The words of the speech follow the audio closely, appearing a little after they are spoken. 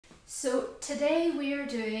So today we are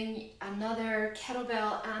doing another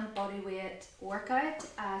kettlebell and bodyweight workout.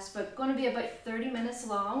 It's going to be about 30 minutes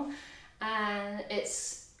long, and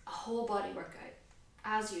it's a whole body workout.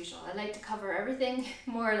 As usual, I like to cover everything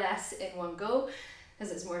more or less in one go because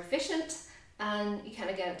it's more efficient and you kind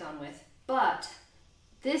of get it done with. But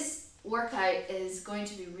this workout is going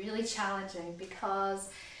to be really challenging because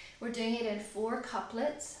we're doing it in 4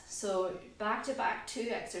 couplets, so back to back 2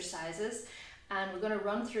 exercises. And we're going to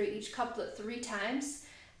run through each couplet 3 times,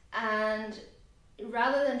 and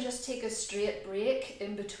rather than just take a straight break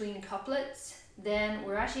in between couplets, then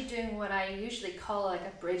we're actually doing what I usually call like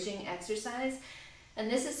a bridging exercise. And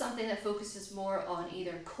this is something that focuses more on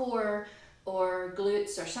either core or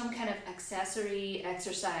glutes or some kind of accessory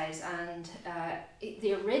exercise. And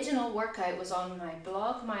the original workout was on my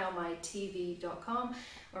blog, myonmytv.com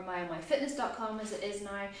or myonmyfitness.com as it is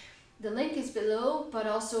now. The link is below, but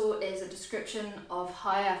also is a description of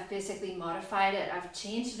how I've basically modified it. I've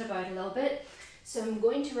changed it about a little bit. So I'm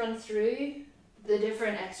going to run through the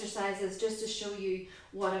different exercises just to show you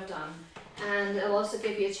what I've done. And it'll also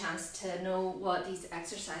give you a chance to know what these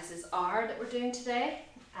exercises are that we're doing today.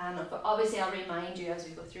 And obviously I'll remind you as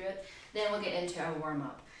we go through it. Then we'll get into our warm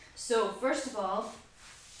up. So first of all,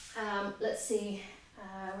 let's see,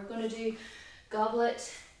 we're going to do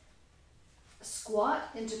goblet, squat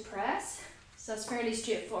into press. So that's fairly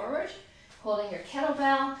straightforward. Holding your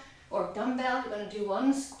kettlebell or dumbbell, you're going to do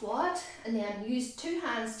 1 squat and then use 2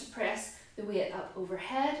 hands to press the weight up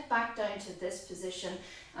overhead, back down to this position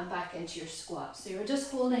and back into your squat. So you're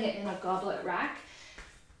just holding it in a goblet rack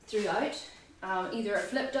throughout, either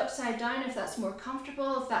flipped upside down if that's more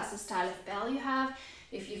comfortable, if that's the style of bell you have.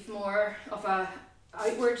 If you've more of a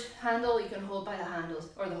outward handle, you can hold by the handles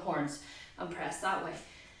or the horns and press that way.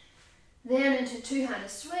 Then into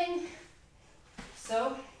 2-handed swing.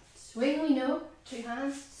 So swing, we know, 2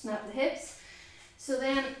 hands, snap the hips. So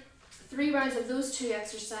then 3 rounds of those 2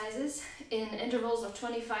 exercises in intervals of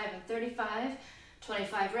 25 and 35,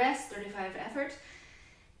 25 rest, 35 effort.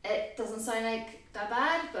 It doesn't sound like that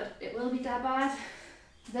bad, but it will be that bad.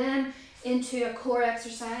 Then into a core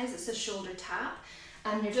exercise, it's a shoulder tap,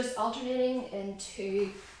 and you're just alternating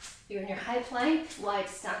into, you're in your high plank, wide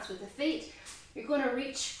stance with the feet. You're going to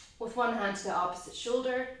reach with 1 hand to the opposite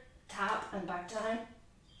shoulder, tap and back down,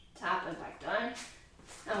 tap and back down.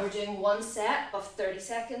 And we're doing 1 set of 30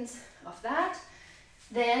 seconds of that.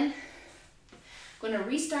 Then going to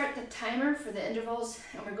restart the timer for the intervals,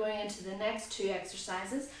 and we're going into the next 2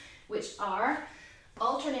 exercises, which are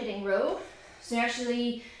alternating row. So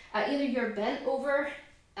actually either you're bent over,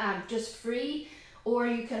 just free, or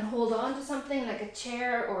you can hold on to something like a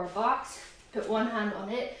chair or a box, put 1 hand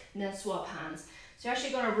on it, and then swap hands. So you're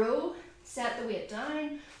actually going to row, set the weight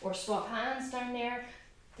down, or swap hands down there,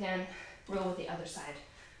 then row with the other side.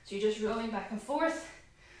 So you're just rowing back and forth.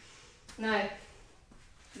 Now,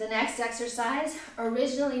 the next exercise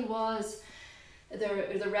originally was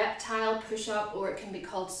the Reptile push-up, or it can be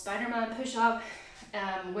called Spider-Man push-up,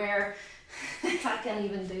 where I can't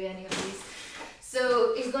even do any of these.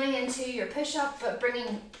 So you're going into your push-up, but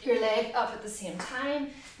bringing your leg up at the same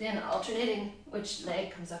time, then alternating which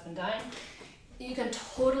leg comes up and down. You can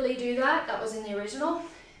totally do that. That was in the original.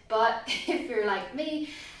 But if you're like me,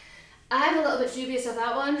 I'm a little bit dubious of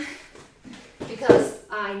that one because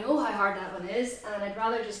I know how hard that one is, and I'd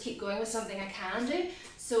rather just keep going with something I can do.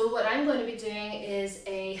 So what I'm going to be doing is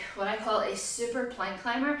what I call a super plank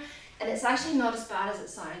climber, and it's actually not as bad as it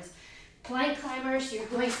sounds. Plank climbers, you're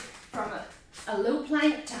going from a low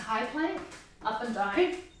plank to high plank, up and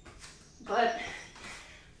down,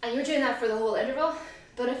 and you're doing that for the whole interval.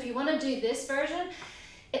 But if you want to do this version,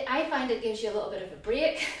 I find it gives you a little bit of a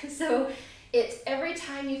break. So it's every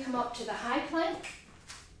time you come up to the high plank,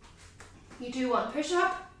 you do 1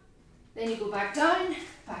 push-up, then you go back down,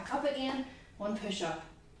 back up again, 1 push-up.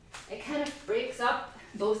 It kind of breaks up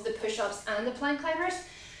both the push-ups and the plank climbers.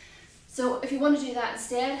 So if you want to do that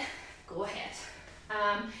instead, go ahead.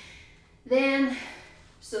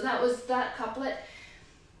 So that was that couplet.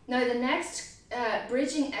 Now the next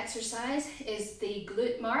bridging exercise is the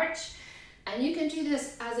Glute March, and you can do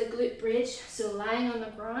this as a glute bridge, so lying on the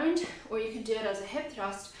ground, or you can do it as a hip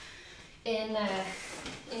thrust in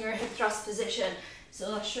your hip thrust position.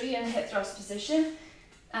 So I'll show you in the hip thrust position,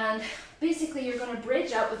 and basically you're going to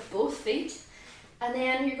bridge up with both feet, and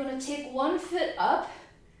then you're going to take 1 foot up,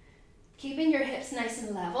 keeping your hips nice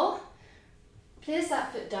and level, place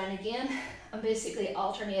that foot down again, and basically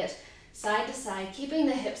alternate side to side, keeping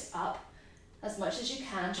the hips up as much as you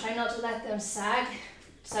can. Try not to let them sag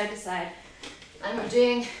side to side. And we're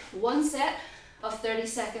doing 1 set of 30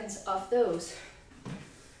 seconds of those.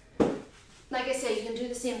 Like I say, you can do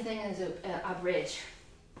the same thing as a bridge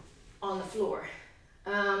on the floor.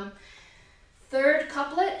 Third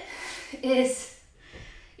couplet is,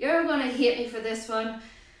 you're gonna hate me for this one.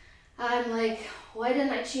 I'm like, why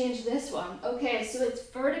didn't I change this one? Okay, so it's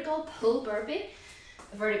vertical pull burpee,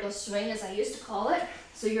 a vertical swing as I used to call it.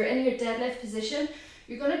 So you're in your deadlift position.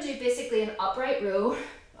 You're gonna do basically an upright row,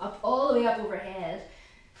 up all the way up overhead,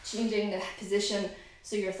 changing the position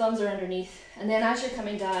so your thumbs are underneath. And then as you're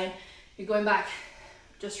coming down, you're going back,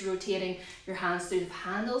 just rotating your hands through the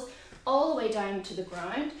handles, all the way down to the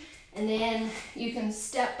ground. And then you can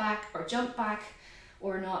step back or jump back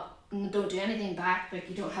or not. Don't do anything back, like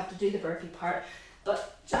you don't have to do the burpee part,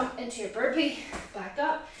 but jump into your burpee, back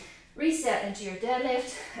up, reset into your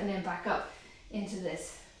deadlift, and then back up into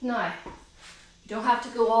this. Now, you don't have to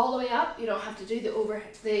go all the way up, you don't have to do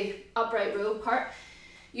the upright row part.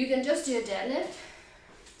 You can just do a deadlift.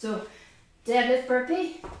 So deadlift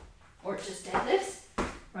burpee, or just deadlifts,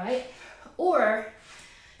 right? Or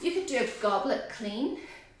you could do a goblet clean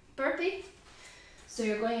burpee. So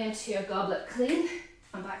you're going into a goblet clean,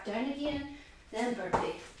 and back down again, then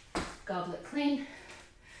burpee, goblet clean,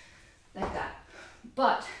 like that.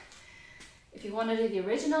 But if you want to do the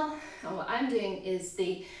original, and what I'm doing is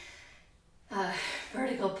the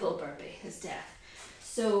vertical pull burpee, is death.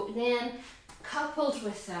 So then coupled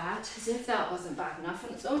with that, as if that wasn't bad enough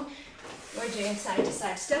on its own, we're doing side to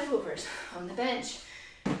side step overs on the bench.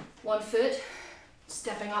 One foot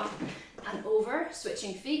stepping up and over,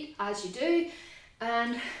 switching feet as you do.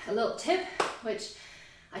 And a little tip, which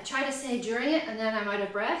I try to say during it and then I'm out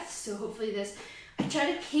of breath, so hopefully I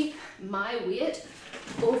try to keep my weight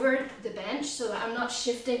over the bench so that I'm not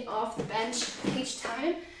shifting off the bench each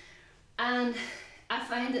time. And I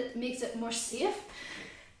find it makes it more safe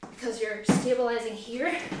because you're stabilizing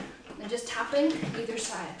here and just tapping either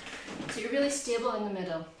side. So you're really stable in the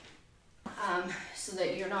middle, so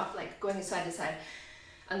that you're not like going side to side.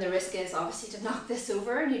 And the risk is obviously to knock this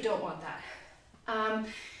over, and you don't want that.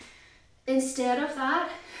 Instead of that,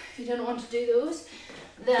 if you don't want to do those,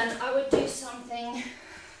 then I would do something,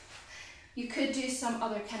 you could do some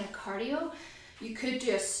other kind of cardio. You could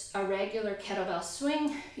do a regular kettlebell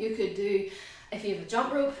swing. You could do, if you have a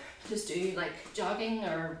jump rope, just do like jogging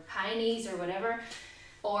or high knees or whatever,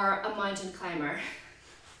 or a mountain climber.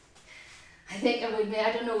 I think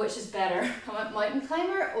I don't know which is better, a mountain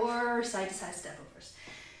climber or side to side step overs.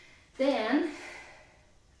 Then,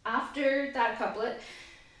 after that couplet,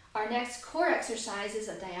 our next core exercise is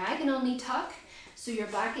a diagonal knee tuck. So you're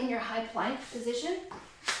back in your high plank position.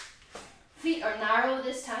 Feet are narrow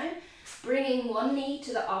this time, bringing one knee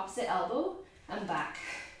to the opposite elbow and back.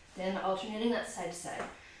 Then alternating that side to side.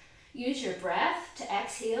 Use your breath to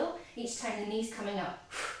exhale each time the knee's coming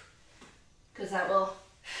up, because that will,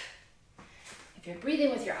 if you're breathing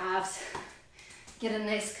with your abs, get a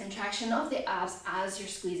nice contraction of the abs as you're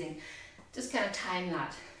squeezing. Just kind of time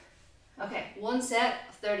that. Okay, one set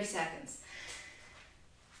of 30 seconds.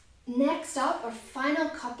 Next up, our final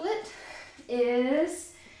couplet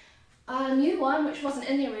is a new one which wasn't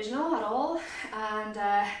in the original at all,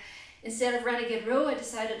 and instead of renegade row I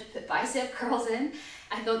decided to put bicep curls in.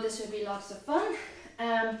 I thought this would be lots of fun.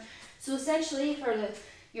 So essentially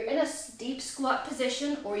you're in a deep squat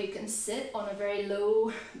position, or you can sit on a very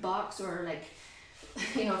low box, or like,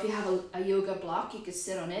 you know, if you have a yoga block you could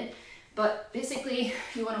sit on it. But basically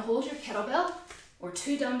you want to hold your kettlebell or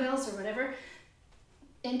 2 dumbbells or whatever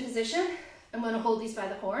in position. I'm going to hold these by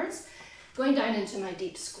the horns, going down into my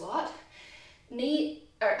deep squat,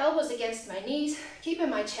 elbows against my knees, keeping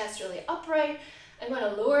my chest really upright. I'm going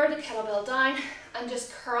to lower the kettlebell down and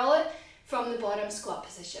just curl it from the bottom squat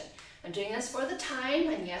position. I'm doing this for the time,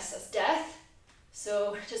 and yes, that's death,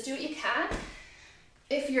 so just do what you can.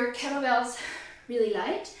 If your kettlebell's really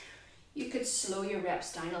light, you could slow your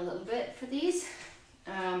reps down a little bit for these.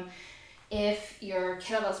 If your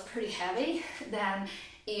kettlebell's pretty heavy, then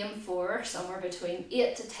aim for somewhere between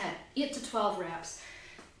 8 to 12 reps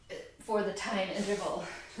for the time interval.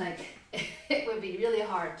 Like, it would be really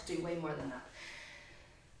hard to do way more than that.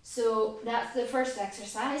 So that's the first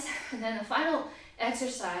exercise, and then the final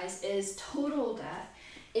exercise is total death.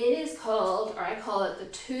 It is called, or I call it, the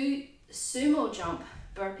 2 sumo jump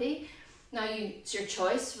burpee. Now it's your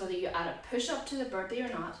choice whether you add a push-up to the burpee or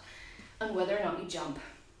not, and whether or not you jump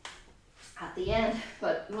at the end.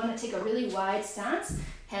 But you want to take a really wide stance,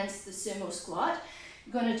 hence the sumo squat.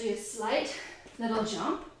 You're going to do a slight little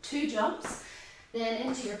jump, 2 jumps, then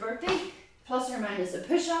into your burpee, plus or minus a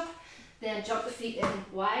push-up, then jump the feet in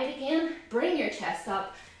wide again, bring your chest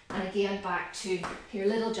up, and again back to your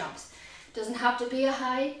little jumps. It doesn't have to be a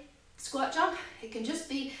high squat jump, it can just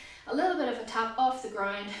be a little bit of a tap off the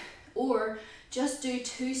ground or just do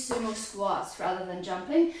 2 sumo squats rather than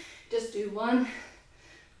jumping. Just do 1,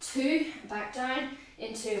 2, back down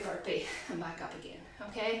into a burpee and back up again,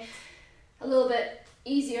 okay? A little bit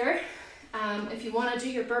easier. If you want to do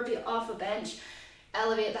your burpee off a bench,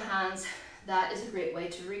 elevate the hands. That is a great way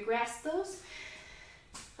to regress those.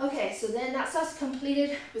 Okay, so then that's us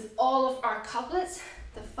completed with all of our couplets.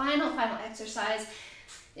 The final exercise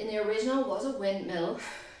in the original was a windmill.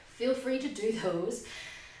 Feel free to do those.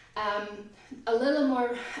 A little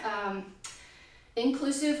more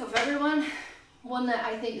inclusive of everyone. One that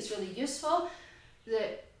I think is really useful.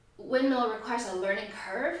 The windmill requires a learning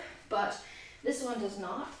curve, but this one does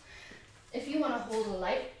not. If you want to hold a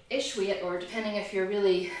light-ish weight, or depending if you're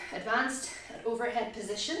really advanced, an overhead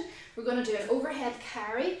position, we're going to do an overhead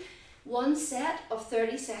carry, 1 set of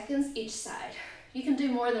 30 seconds each side. You can do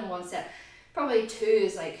more than 1 set. Probably 2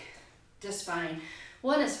 is like just fine.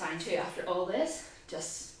 1 is fine too after all this.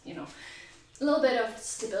 Just, you know, a little bit of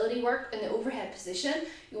stability work in the overhead position.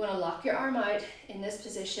 You want to lock your arm out in this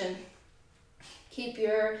position. Keep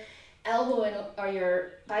your elbow in, or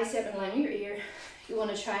your bicep in line with your ear. You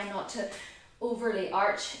want to try not to overly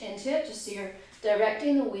arch into it, just so you're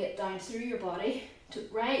directing the weight down through your body,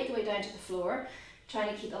 right the way down to the floor,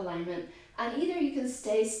 trying to keep alignment. And either you can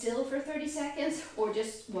stay still for 30 seconds or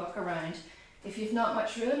just walk around. If you've not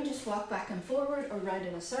much room, just walk back and forward or round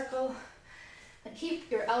in a circle. And keep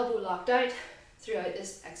your elbow locked out throughout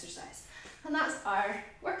this exercise. And that's our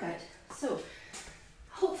workout. So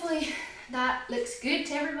hopefully that looks good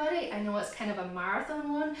to everybody. I know it's kind of a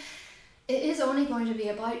marathon one. It is only going to be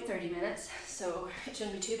about 30 minutes, so it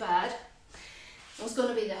shouldn't be too bad. What's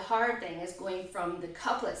going to be the hard thing is going from the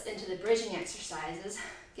couplets into the bridging exercises,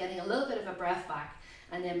 getting a little bit of a breath back,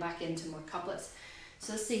 and then back into more couplets.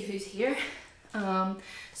 So let's see who's here.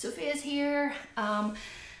 Sophia's here.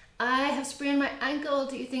 I have sprained my ankle.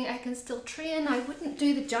 Do you think I can still train? I wouldn't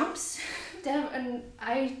do the jumps, and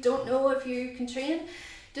I don't know if you can train.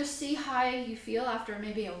 Just see how you feel after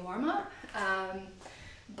maybe a warm-up.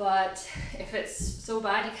 But if it's so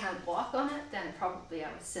bad you can't walk on it, then probably I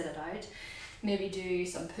would sit it out. Maybe do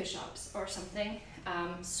some push-ups or something.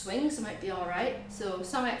 Swings might be all right. So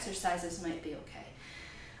some exercises might be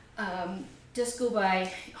okay. Just go by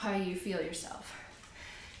how you feel yourself.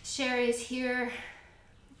 Sherry is here.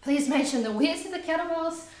 Please mention the weights of the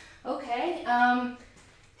kettlebells. Okay.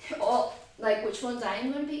 Like which ones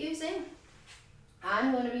I'm going to be using.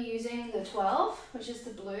 I'm going to be using the 12, which is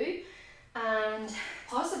the blue, and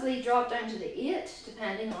possibly drop down to the 8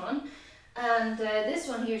 depending on, and this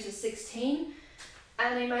one here is a 16,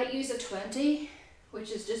 and I might use a 20,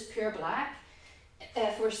 which is just pure black,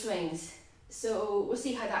 for swings. So we'll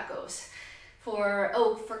see how that goes.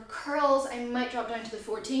 For curls I might drop down to the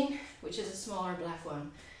 14, which is a smaller black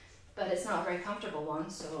one, but it's not a very comfortable one,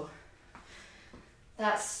 so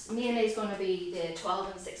that's mainly is going to be the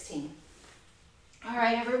 12 and 16.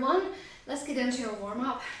 Alright everyone, let's get into our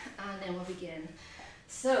warm-up and then we'll begin.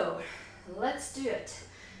 So let's do it.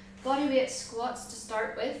 Bodyweight squats to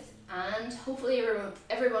start with, and hopefully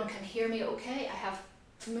everyone can hear me okay. I have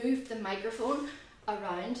moved the microphone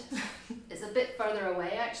around. It's a bit further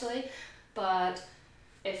away actually, but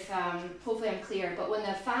if hopefully I'm clear. But when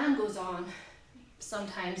the fan goes on,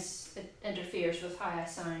 sometimes it interferes with how I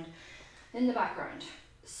sound in the background.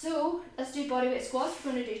 So let's do bodyweight squats.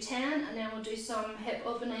 We're going to do 10, and then we'll do some hip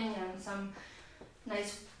opening and some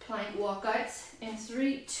nice plank walkouts in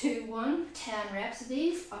 3, 2, 1. 10 reps of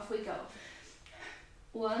these. Off we go.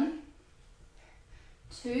 1,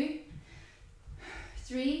 2,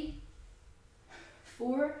 3,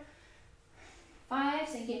 4, 5.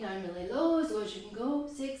 Sinking down really low as you can go.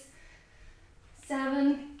 6,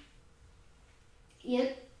 7,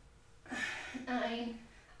 8, 9,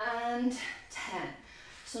 and 10.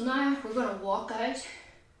 So now we're going to walk out.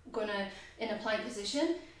 We're going to, in a plank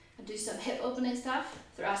position, and do some hip opening stuff,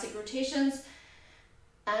 thoracic rotations,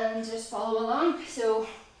 and just follow along. So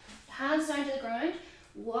hands down to the ground,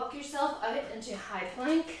 walk yourself out into high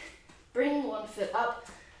plank, bring one foot up,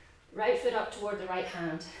 right foot up toward the right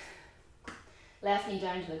hand, left knee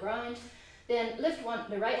down to the ground, then lift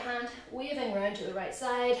the right hand, waving around to the right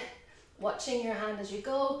side, watching your hand as you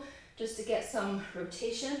go, just to get some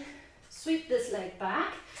rotation. Sweep this leg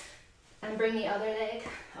back and bring the other leg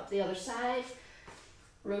up the other side.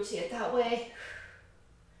 Rotate that way.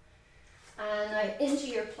 And now into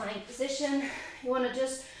your plank position. You want to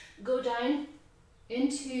just go down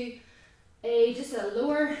into just a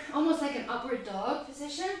lower, almost like an upward dog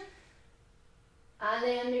position. And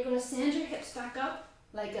then you're going to send your hips back up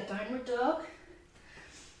like a downward dog.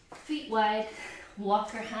 Feet wide.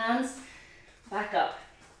 Walk your hands back up.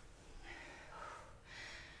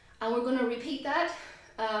 And we're going to repeat that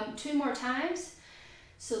 2 more times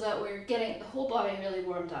so that we're getting the whole body really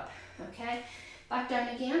warmed up. Okay, back down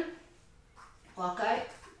again, walk out,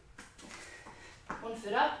 1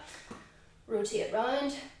 foot up, rotate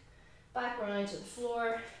round, back round to the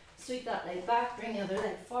floor, sweep that leg back, bring the other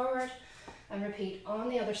leg forward, and repeat on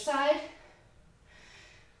the other side.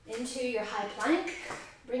 Into your high plank,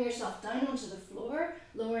 bring yourself down onto the floor,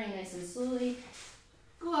 lowering nice and slowly.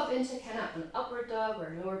 Go up into kind of an upward dog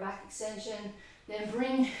or lower back extension. Then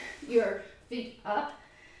bring your feet up,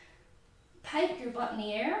 pike your butt in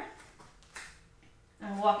the air,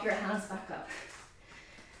 and walk your hands back up.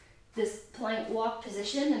 This plank walk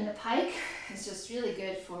position in the pike is just really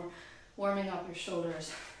good for warming up your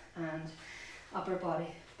shoulders and upper body.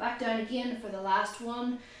 Back down again for the last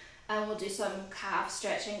one, and we'll do some calf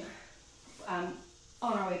stretching on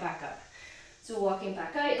our way back up. So walking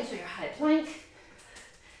back out into your high plank,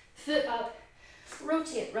 foot up,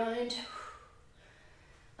 rotate round,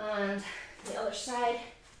 and the other side.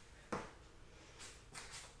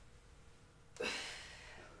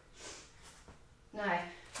 Now,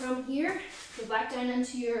 from here, go back down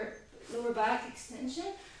into your lower back extension,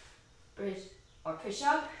 bridge or push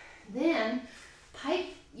up, then pike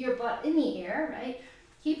your butt in the air, right?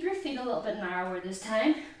 Keep your feet a little bit narrower this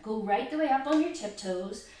time. Go right the way up on your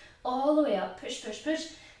tiptoes, all the way up, push, push, push,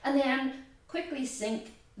 and then quickly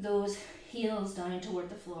sink those heels down toward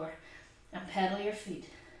the floor and pedal your feet.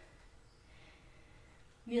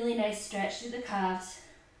 Really nice stretch through the calves.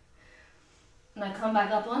 Now come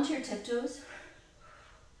back up onto your tiptoes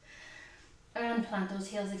and plant those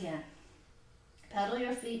heels again. Pedal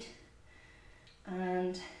your feet,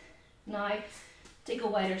 and now take a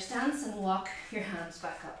wider stance and walk your hands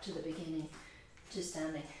back up to the beginning, to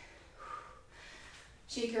standing.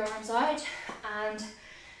 Shake your arms out, and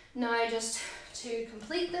now just to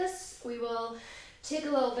complete this, we will take a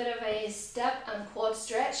little bit of a step and quad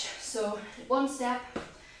stretch. So 1 step,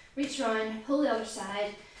 reach around, pull the other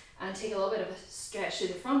side, and take a little bit of a stretch through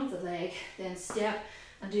the front of the leg, then step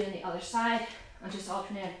and do it on the other side, and just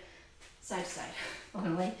alternate side to side.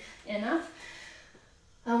 Only enough.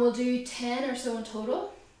 And we'll do 10 or so in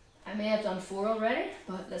total. I may have done 4 already,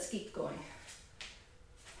 but let's keep going.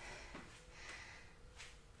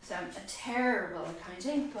 So I'm terrible at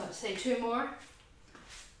counting, but say 2 more.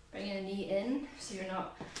 Bring the knee in, so you're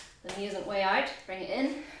not, the knee isn't way out. Bring it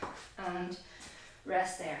in, and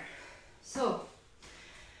rest there. So,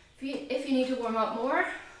 if you need to warm up more,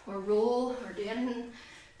 or roll, or do anything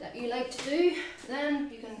that you like to do,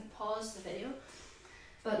 then you can pause the video.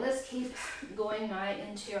 But let's keep going now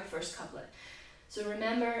into our first couplet. So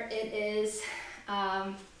remember, it is,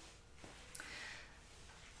 I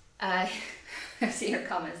see your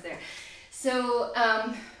comments there. So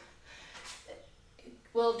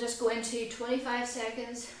we'll just go into 25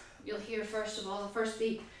 seconds. You'll hear, first of all, the first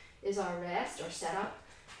beat is our rest or setup.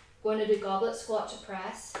 Going to do goblet, squat to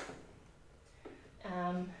press.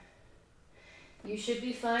 You should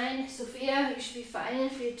be fine. Sophia, you should be fine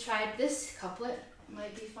if you tried this couplet.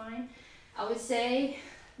 Might be fine. I would say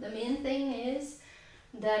the main thing is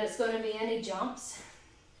that it's going to be any jumps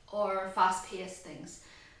or fast-paced things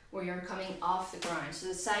where you're coming off the ground. So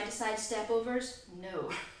the side-to-side step overs, no,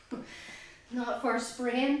 not for a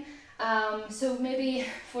sprain. So maybe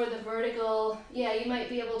for the vertical, yeah, you might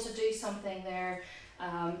be able to do something there,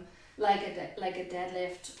 like a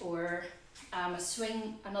deadlift or a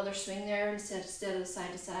swing, another swing there instead of the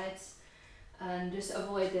side-to-sides. And just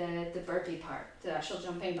avoid the burpee part, the actual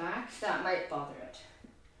jumping back. That might bother it.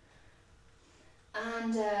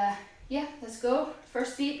 And yeah, let's go.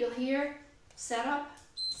 First beat you'll hear, set up.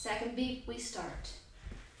 Second beat, we start.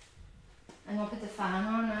 I'm gonna put the fan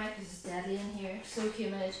on now because it's deadly in here, so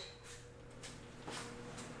humid.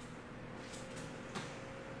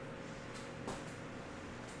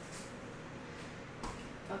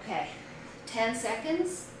 Okay, 10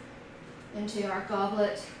 seconds into our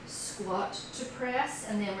goblet squat to press,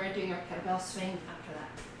 and then we're doing our kettlebell swing after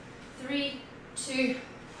that. 3, 2,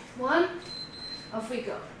 1, off we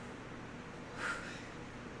go.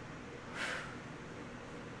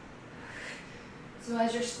 So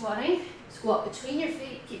as you're squatting, squat between your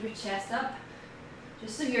feet, keep your chest up,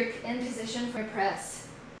 just so you're in position for press.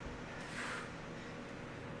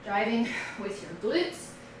 Driving with your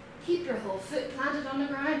glutes, keep your whole foot planted on the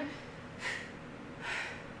ground.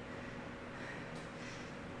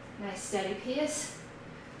 Nice steady pace,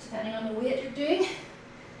 depending on the weight you're doing.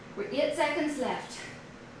 We're 8 seconds left.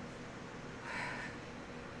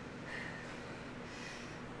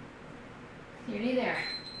 Nearly there.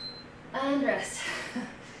 And rest.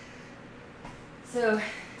 So,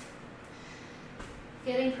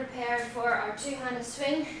 getting prepared for our two-handed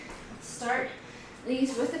swing. start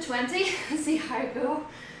these with the 20 and see how I go.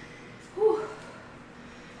 Whew.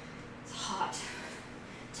 It's hot.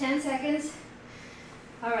 10 seconds.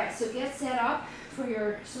 All right, so get set up for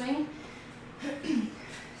your swing.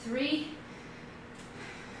 3.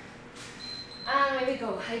 And there we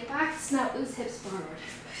go. Height back, snap those hips forward.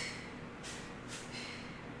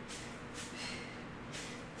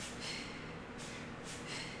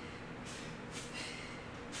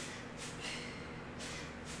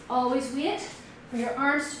 Always wait for your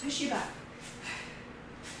arms to push you back.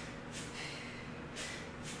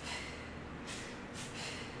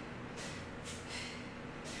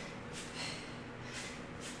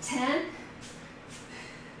 10.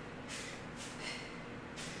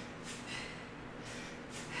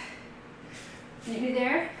 Nearly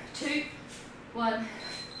there. 2, 1.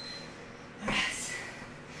 Rest.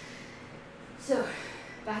 So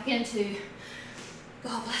back into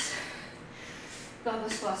goblet.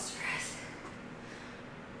 Goblet squats to press.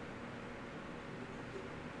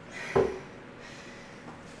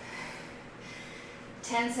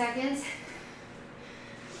 Ten seconds.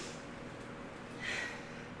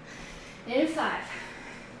 In 5.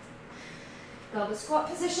 Goblet squat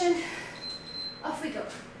position. Off we go.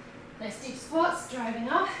 Nice deep squats, driving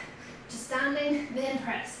up to standing, then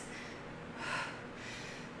press.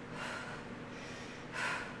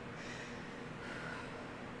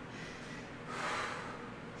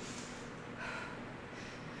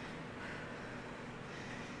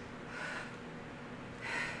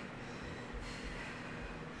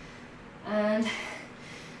 And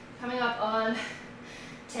coming up on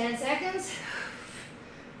 10 seconds.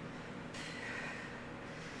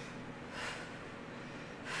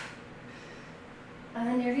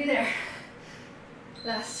 And nearly there.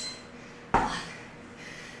 Last one.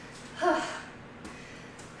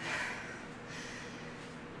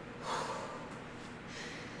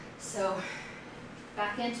 So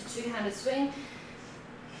back into two-handed swing.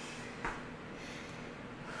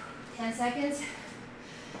 10 seconds.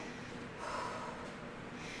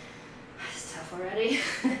 That's tough already.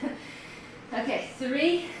 Okay,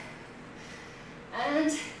 3.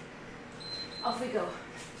 And off we go.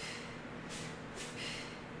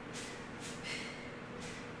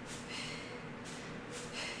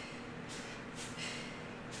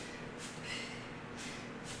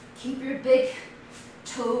 Keep your big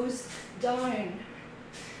toes down.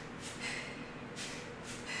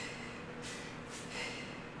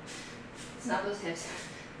 Snap those hips.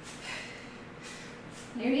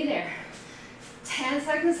 Nearly there. 10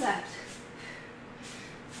 seconds left.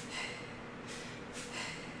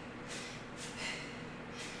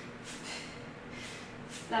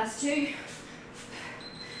 Last 2.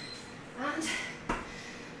 And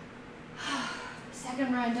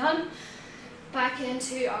second round done. Back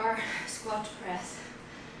into our squat to press.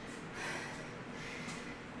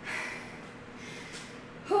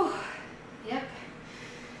 Whew. Yep.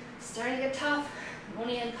 Starting to get tough. I'm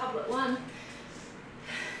only in couplet 1.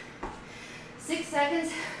 6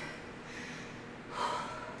 seconds.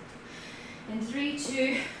 In 3,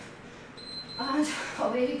 2, and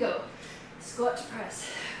away we go. Squat to press.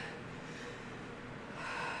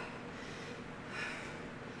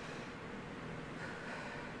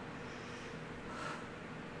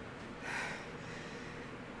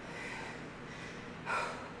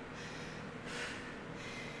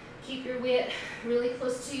 Keep your weight really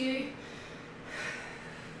close to you.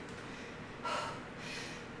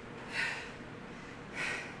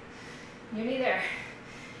 Nearly there.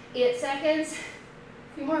 8 seconds.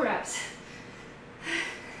 A few more reps.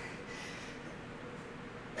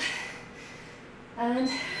 And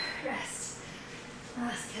rest.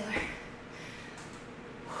 Last killer.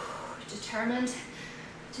 Determined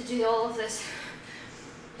to do all of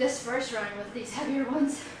this first round with these heavier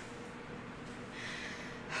ones.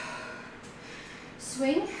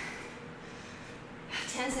 Swing.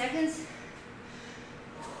 10 seconds.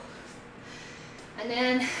 And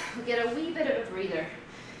then we'll get a wee bit of a breather.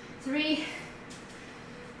 3.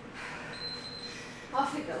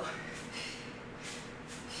 Off we go.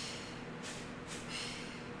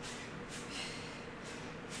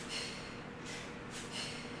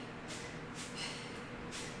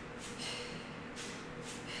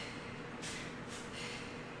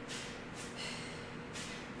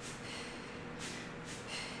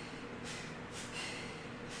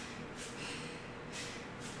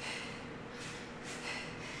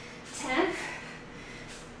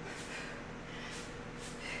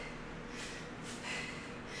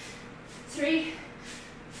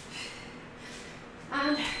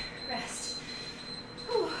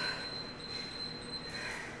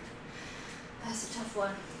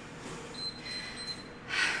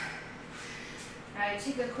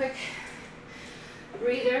 take a quick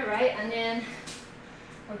breather, right? And then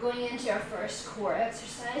we're going into our first core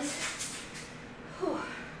exercise,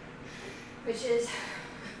 which is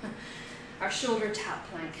our shoulder tap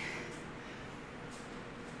plank.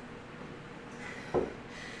 I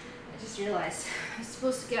just realized I was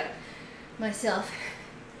supposed to get myself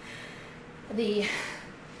a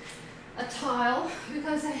towel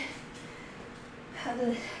because I had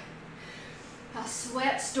a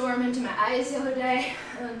sweat storm into my eyes the other day,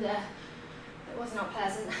 and it was not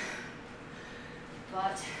pleasant,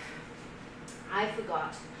 but I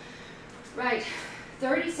forgot. Right,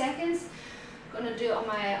 30 seconds. I'm gonna do it on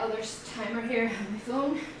my other timer here on my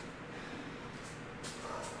phone.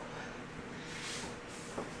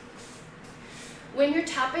 When you're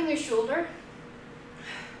tapping your shoulder,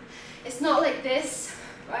 it's not like this,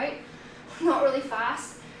 right? Not really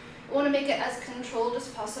fast. You want to make it as controlled as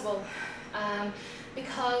possible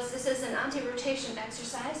because this is an anti-rotation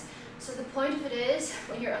exercise. So the point of it is,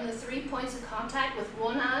 when you're on the 3 points of contact with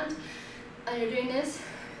one hand and you're doing this,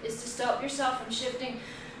 is to stop yourself from shifting,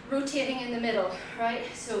 rotating in the middle, right?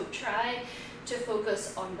 So try to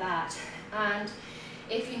focus on that. And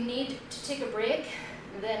if you need to take a break,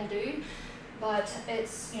 then do. But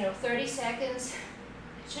it's, 30 seconds.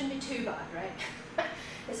 It shouldn't be too bad, right?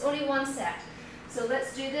 It's only one set. So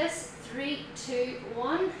let's do this. 3, 2,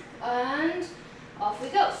 1, and off we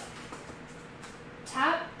go.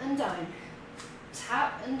 Tap and down.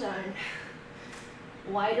 Tap and down.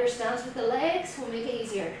 Wider stance with the legs will make it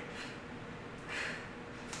easier.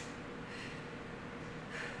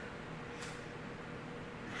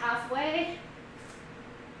 Halfway.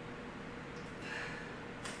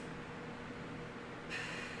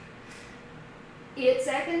 Eight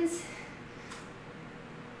seconds.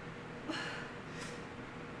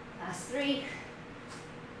 Last 3.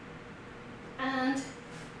 And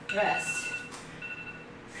rest.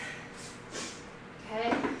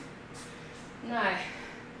 Okay.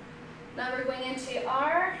 Now we're going into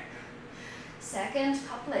our second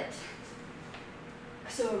couplet.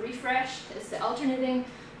 So a refresh is the alternating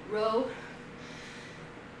row.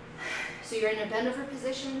 So you're in a bend over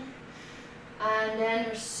position, and then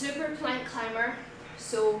there's super plank climber.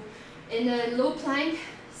 So in the low plank,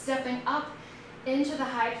 stepping up into the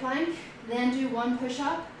high plank, then do 1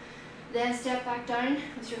 push-up, then step back down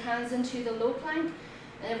with your hands into the low plank,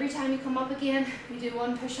 and every time you come up again, you do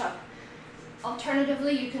 1 push-up.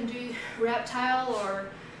 Alternatively, you can do reptile or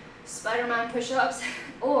Spider-Man push-ups,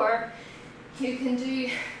 or you can do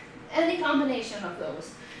any combination of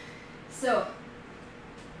those. So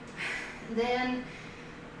then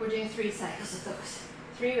we're doing 3 cycles of those,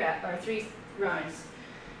 3 rounds.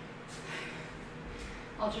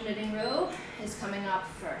 Alternating row is coming up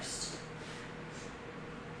first.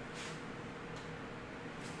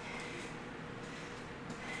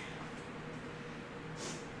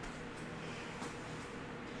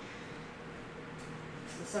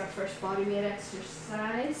 This is our first body weight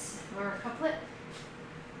exercise, our couplet.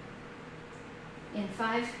 In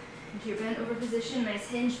 5, into your bent over position, nice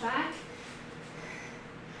hinge back.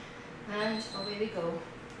 And away we go.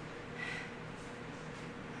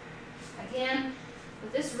 Again,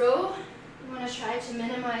 with this row, you want to try to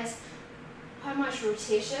minimize how much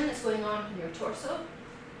rotation is going on in your torso,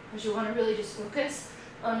 because you want to really just focus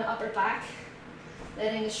on the upper back,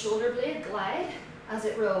 letting the shoulder blade glide as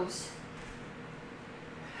it rows.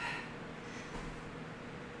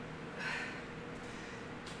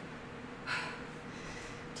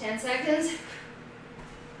 Ten seconds.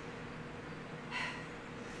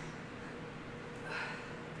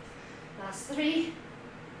 Last 3.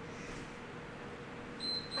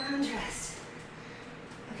 And rest.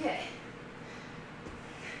 Okay.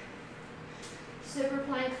 Super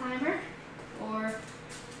plank climber, or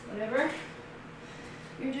whatever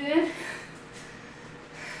you're doing.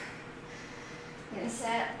 Getting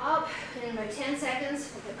set up in about 10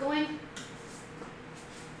 seconds. We'll get going.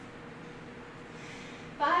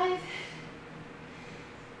 5,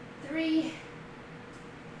 3,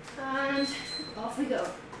 and off we go.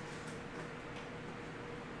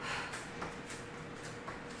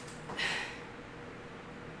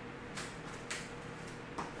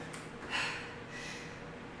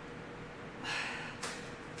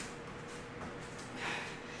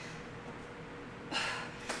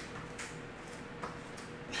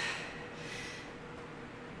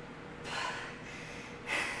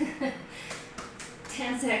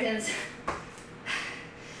 Seconds.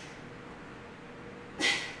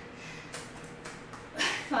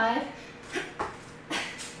 5.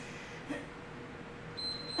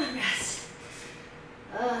 And rest.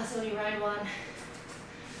 It's only round 1.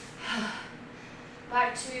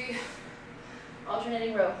 Back to alternate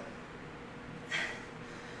alternating row.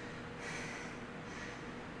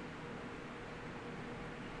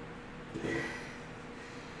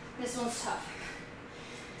 This one's tough.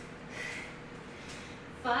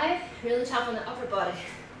 5, really tough on the upper body.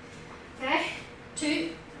 Okay,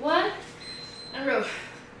 2, 1, and row.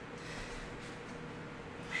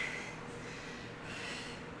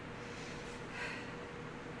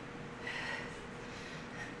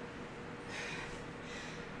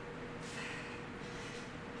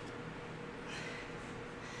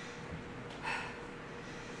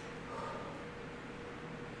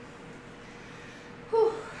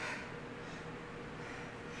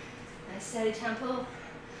 Nice steady tempo.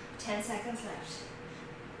 10 seconds left.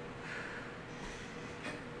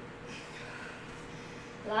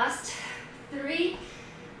 Last 3.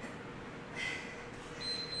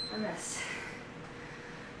 And this.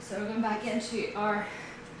 So we're going back into our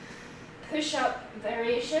push-up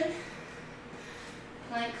variation.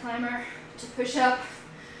 Plank climber to push up.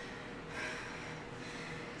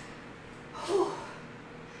 Whew.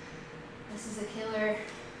 This is a killer.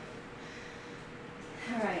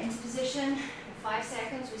 All right, into position. 5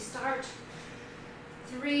 seconds, we start.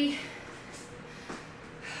 3.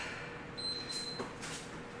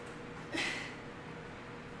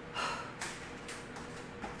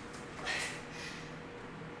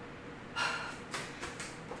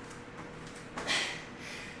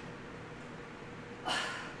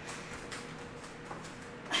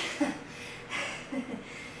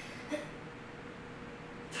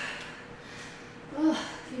 Oh,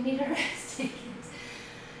 if you need a rest, take it.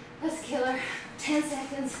 That's killer. 10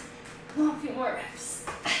 seconds. Come on, a few more reps.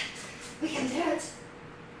 We can do it.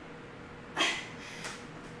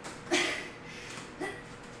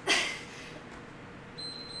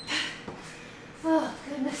 Oh,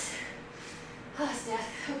 goodness. Oh, it's death.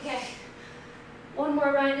 Okay. One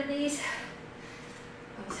more round of these.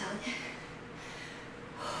 I'm telling you.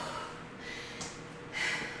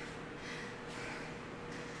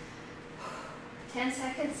 10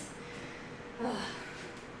 seconds. Oh.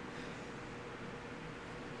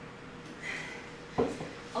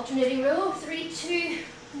 Alternating row, 3, 2,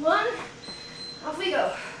 1, off we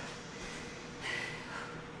go.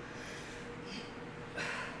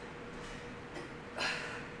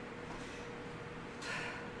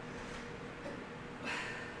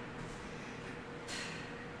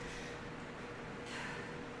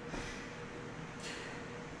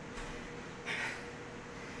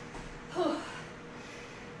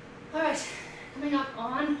 All right, coming up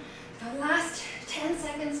on the last 10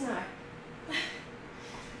 seconds now.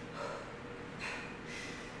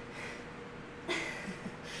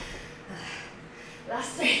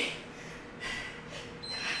 Last 3.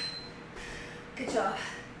 Good job.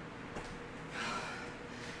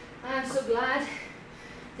 I'm so glad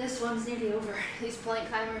this one's nearly over. These plank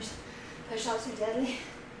climbers, push-ups are deadly.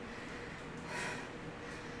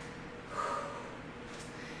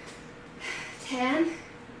 Ten.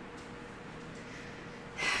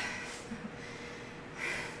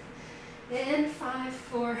 In 5,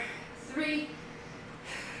 4, 3.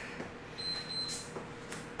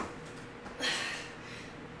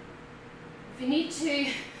 If you need to,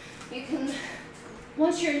 you can,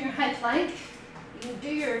 once you're in your high plank, you can do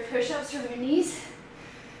your push-ups from your knees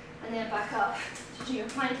and then back up to do your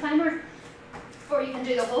plank climber, or you can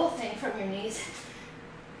do the whole thing from your knees.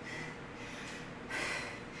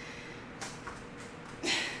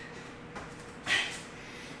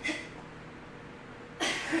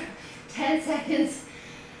 Seconds.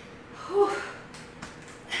 Whew.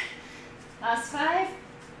 Last 5,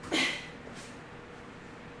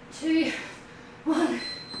 2, 1,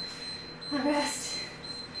 and rest.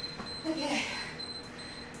 Okay.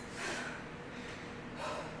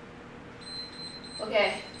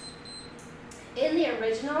 Okay. In the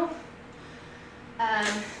original,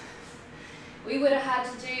 we would have had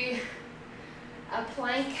to do a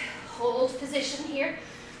plank hold position here,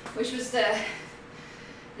 which was the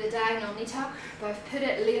diagonal knee tuck, but I've put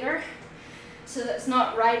it later so that it's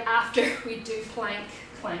not right after we do plank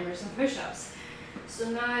climbers and push-ups. So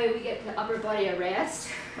now we get the upper body a rest,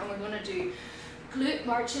 and we're going to do glute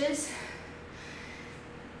marches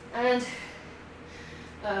and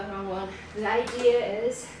wrong one. The idea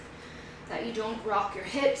is that you don't rock your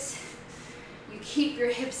hips, you keep your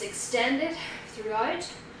hips extended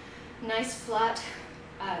throughout, nice flat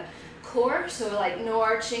core, so like no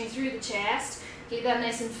arching through the chest. Keep that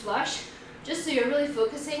nice and flush, just so you're really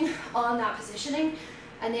focusing on that positioning,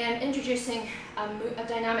 and then introducing a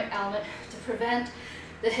dynamic element to prevent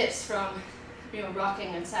the hips from,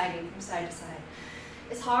 rocking and sagging from side to side.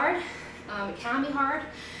 It's hard. It can be hard,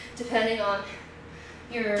 depending on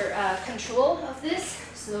your control of this.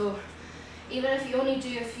 So even if you only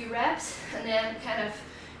do a few reps and then kind of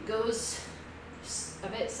goes a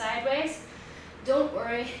bit sideways, don't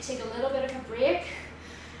worry, take a little bit of a break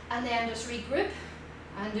and then just regroup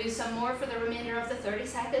and do some more for the remainder of the 30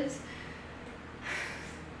 seconds.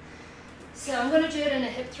 So I'm going to do it in a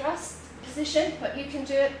hip thrust position, but you can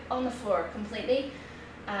do it on the floor completely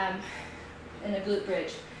in a glute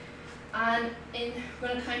bridge. And we're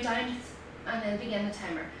going to count down and then begin the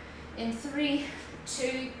timer. In 3,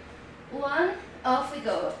 2, 1, off we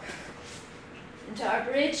go. Into our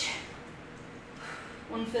bridge.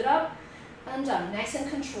 One foot up and down, nice and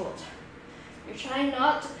controlled. You're trying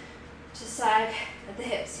not to sag at the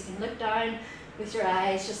hips. You can look down with your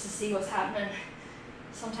eyes just to see what's happening.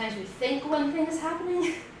 Sometimes we think one thing is happening.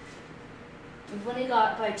 We've only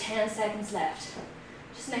got about 10 seconds left.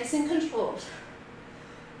 Just nice and controlled.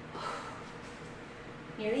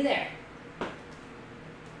 Nearly there.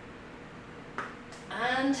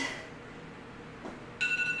 And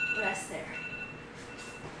rest there.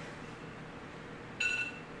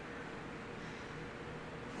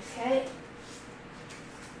 Okay.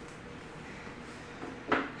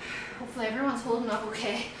 Hopefully everyone's holding up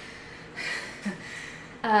okay.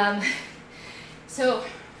 So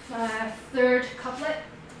third couplet.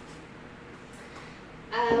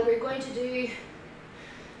 We're going to do,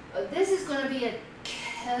 this is going to be a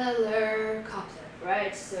killer couplet,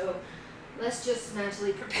 right? So let's just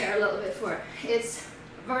mentally prepare a little bit for it. It's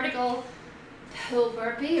vertical pull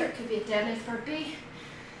burpee, or it could be a deadlift burpee.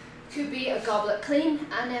 Could be a goblet clean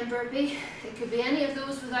and then burpee. It could be any of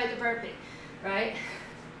those without the burpee, right?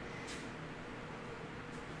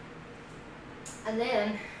 And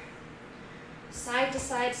then side to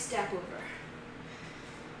side step over.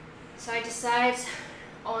 Side to side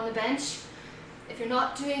on the bench. If you're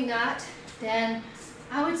not doing that, then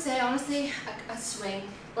I would say honestly a swing.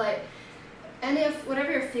 Like any of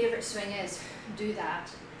whatever your favorite swing is, do that.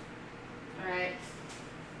 Alright.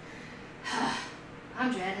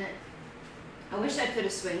 I'm dreading it. I wish I could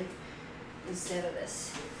have swing instead of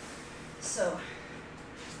this. So,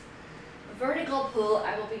 a vertical pull,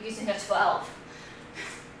 I will be using a 12.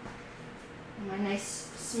 My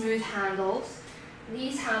nice smooth handles.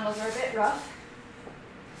 These handles are a bit rough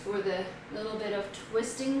where the little bit of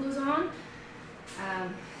twisting goes on.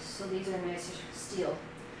 So these are nice steel.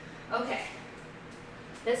 Okay,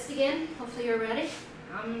 let's begin. Hopefully you're ready.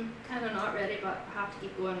 I'm kind of not ready, but I have to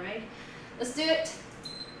keep going, right? Let's do it.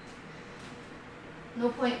 No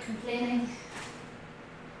point complaining.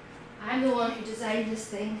 I'm the one who designed this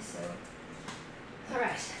thing, so.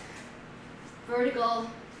 Alright. Vertical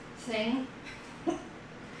thing.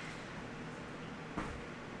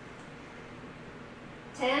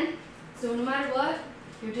 10. So no matter what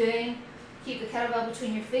you're doing, keep the kettlebell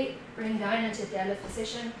between your feet, bring down into deadlift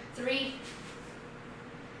position. 3.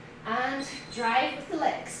 And drive with the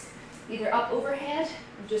legs, either up overhead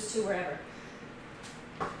or just to wherever.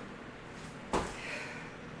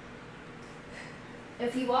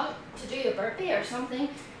 If you want to do a burpee or something,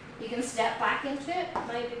 you can step back into it,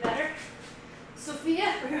 might be better.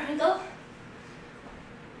 Sophia, rear angle.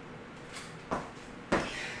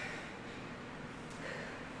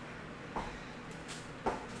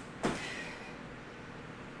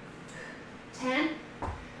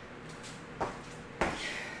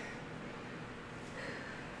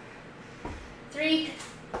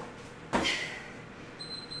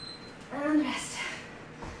 And rest.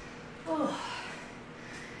 Oh.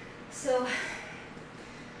 So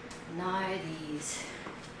now these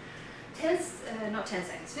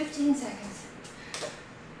 15 seconds.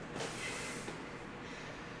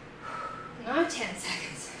 Now 10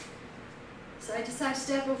 seconds. Side to side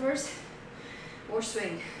step overs or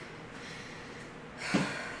swing.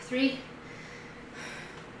 3.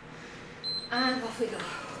 And off we go.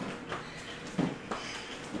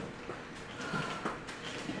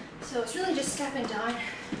 So it's really just stepping down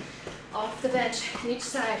off the bench on each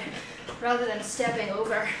side rather than stepping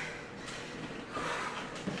over.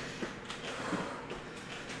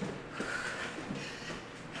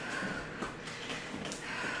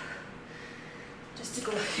 Just to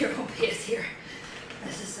go at your own pace here.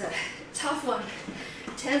 This is a tough one.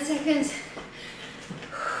 10 seconds.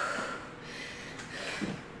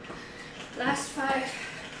 Last 5.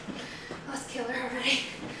 Let's kill her already.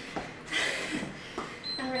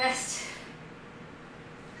 And rest.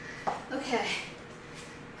 Okay.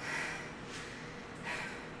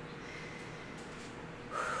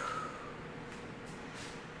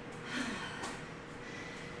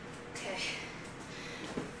 Okay.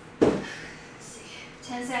 Let's see.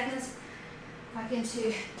 10 seconds. Back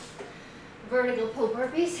into vertical pull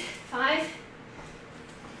burpees. 5,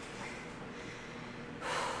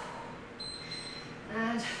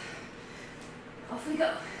 we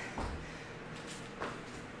go.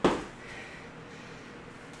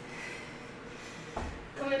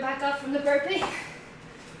 Coming back up from the burpee.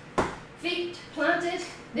 Feet planted,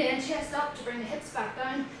 then chest up to bring the hips back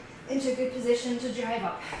down into a good position to drive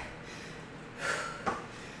up.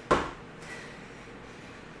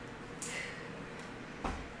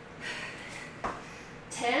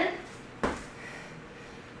 10.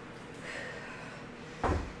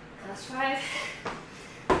 Last 5.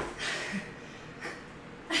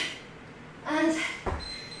 And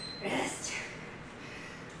rest.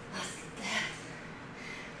 Last breath.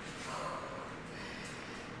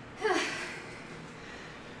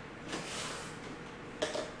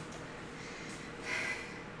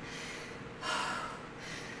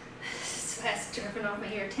 Sweat's dripping off my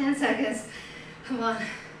ear. 10 seconds. Come on.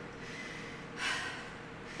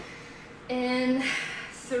 In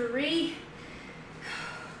 3.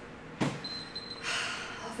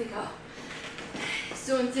 Off we go.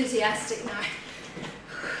 So enthusiastic now.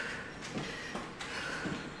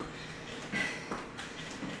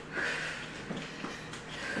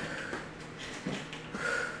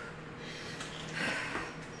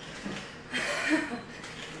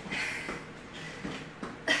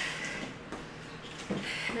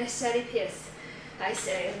 Nice steady pace, I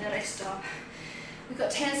say, and then I stop. We've got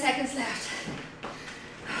 10 seconds left.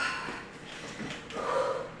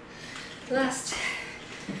 Last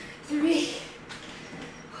 3.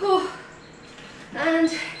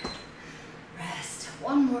 And rest.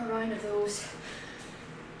 One more round of those.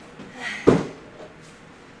 Okay.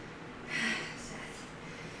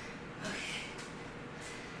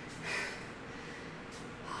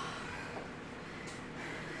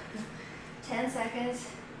 10 seconds.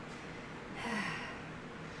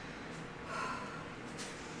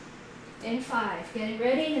 In 5, getting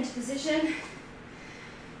ready, into position.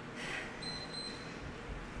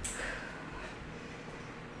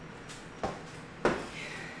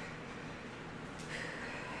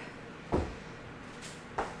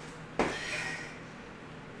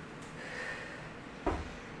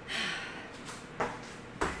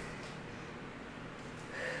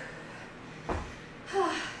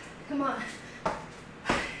 Come on.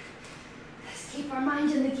 Let's keep our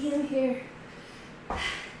mind in the game here.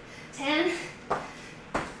 10.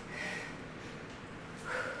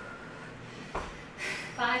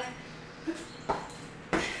 5.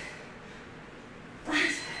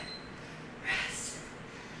 Rest.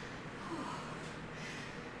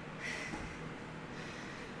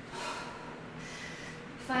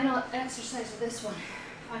 Final exercise of this one.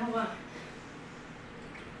 Final one.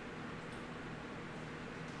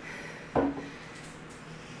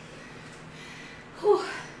 Whew.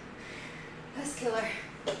 That's killer.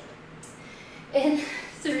 In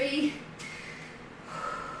 3.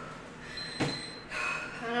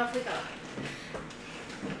 And off we go.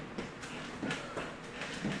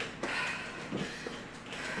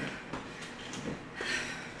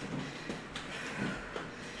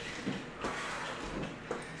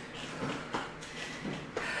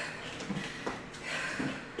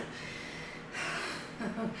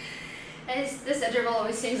 This interval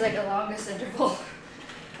always seems like the longest interval.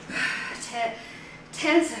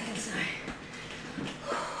 10 seconds now.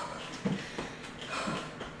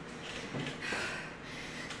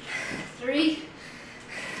 3.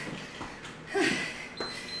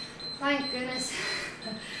 Thank goodness.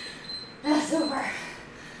 That's over.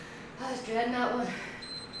 I was dreading that one. I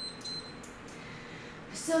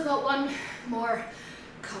still got one more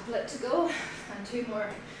couplet to go and 2 more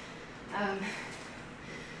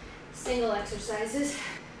single exercises.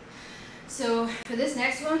 So for this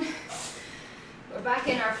next one, we're back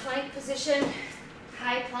in our plank position,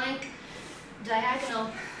 high plank, diagonal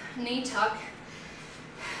knee tuck,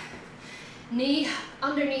 knee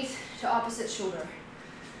underneath to opposite shoulder,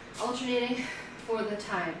 alternating for the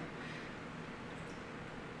time.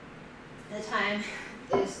 The time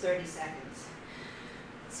is 30 seconds.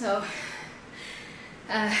 So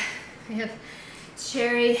we have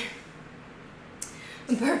Sherry,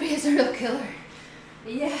 and Burpee is a real killer.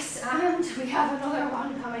 Yes, and we have another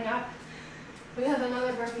one coming up. We have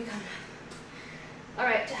another burpee coming up.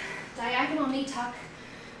 Alright, diagonal knee tuck.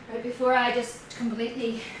 Right before I just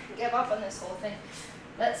completely give up on this whole thing,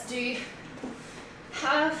 let's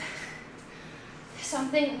have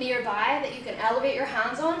something nearby that you can elevate your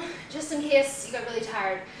hands on, just in case you got really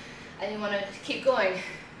tired and you want to keep going.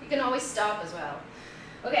 You can always stop as well.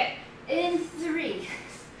 Okay, in 3,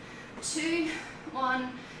 2, 1,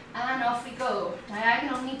 and off we go.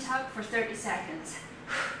 Diagonal knee tuck for 30 seconds.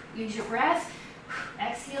 Use your breath.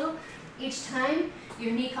 Exhale. Each time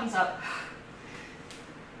your knee comes up.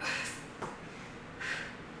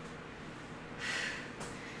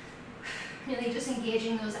 Really just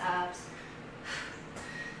engaging those abs.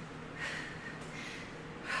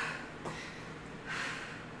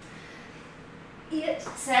 8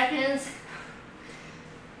 seconds.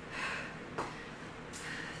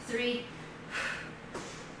 3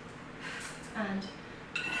 and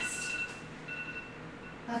rest.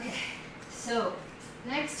 Okay, so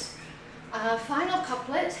next, final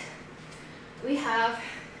couplet, we have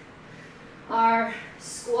our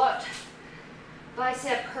squat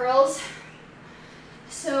bicep curls.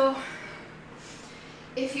 So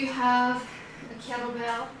if you have a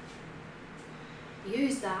kettlebell,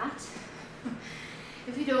 use that.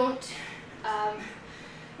 If you don't,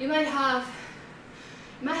 you might have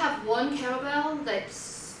one kettlebell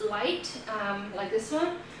that's light, like this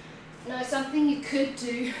one. Now something you could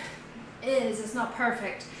do is, it's not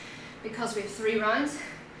perfect because we have 3 rounds,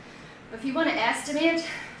 but if you want to estimate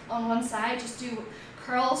on one side, just do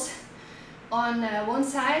curls on one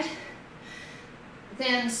side,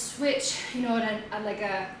 then switch, you know, like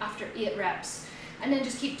after 8 reps, and then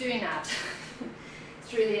just keep doing that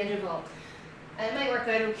through the interval. And it might work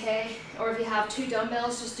out okay. Or if you have 2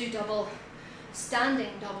 dumbbells, just do standing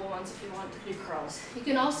double ones if you want to do curls. You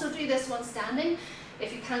can also do this one standing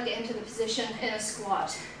if you can't get into the position in a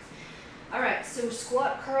squat. Alright, so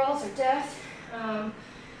squat curls are death. I'm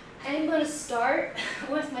going to start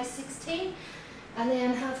with my 16 and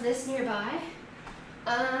then have this nearby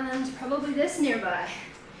and probably this nearby.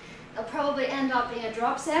 It'll probably end up being a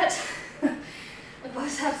drop set, but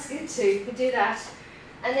that's good too. You can do that.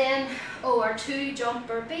 And then, our 2 jump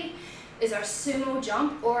burpee is our sumo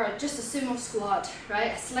jump, or just a sumo squat,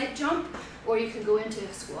 right? A slight jump, or you can go into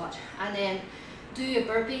a squat. And then do a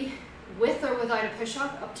burpee with or without a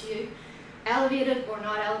push-up, up to you. Elevated or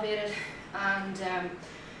not elevated, and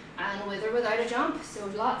with or without a jump. So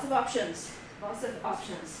lots of options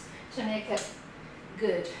to make it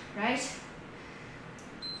good, right?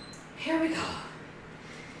 Here we go.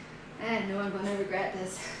 And no, I'm going to regret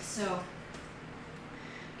this. So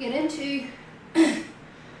get into,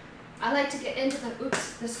 I like to get into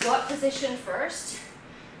the squat position first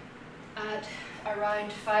at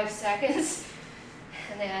around 5 seconds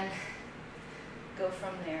and then go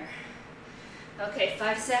from there. Okay,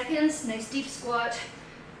 5 seconds, nice deep squat.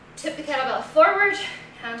 Tip the kettlebell forward,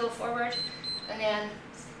 handle forward, and then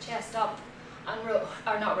chest up and row,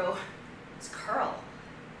 or not row, it's curl.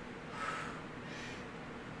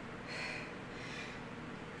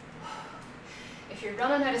 If you're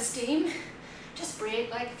running out of steam, just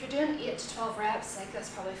break. Like if you're doing 8 to 12 reps, like that's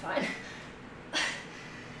probably fine.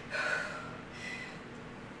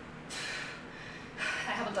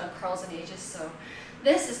 I haven't done curls in ages, so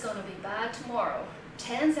this is going to be bad tomorrow.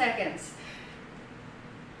 10 seconds.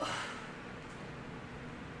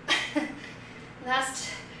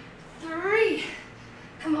 Last 3.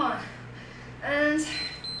 Come on. And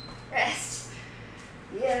rest.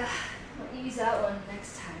 Yeah, I'll use that one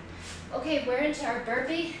next time. Okay, we're into our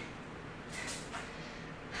burpee.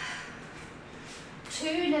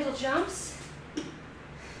 2 little jumps.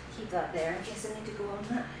 Keep that there in case I need to go on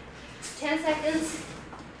that. 10 seconds.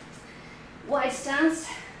 Wide stance,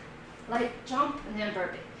 light jump, and then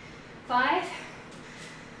burpee. 5.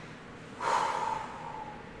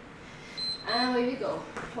 And away we go.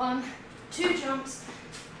 1, 2 jumps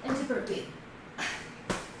into burpee.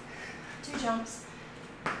 2 jumps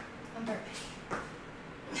and burpee.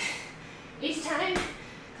 Each time,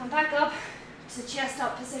 come back up to chest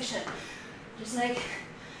up position. Just like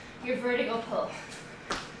your vertical pull.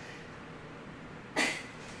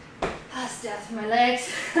 That's death for my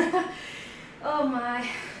legs. Oh my.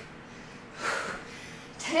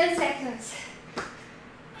 10 seconds.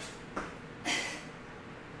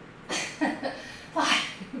 5.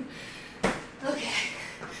 Okay.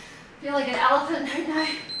 Feel like an elephant right now.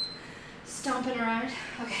 Stomping around.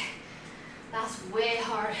 Okay. That's way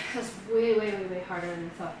hard. That's way harder than I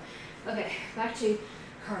thought. Okay, back to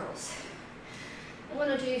curls. I'm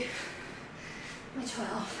gonna do my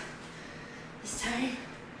 12 this time.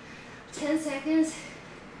 10 seconds.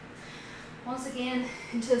 Once again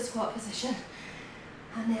into the squat position,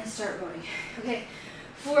 and then start rowing. Okay,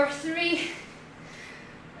 4, 3,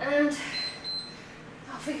 and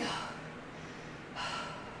off we go.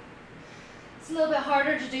 It's a little bit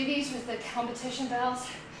harder to do these with the competition bells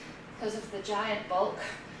because of the giant bulk.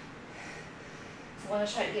 You want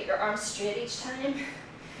to try to get your arms straight each time.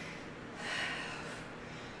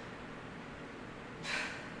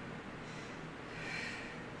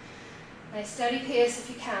 Nice steady pace if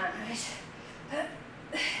you can, right?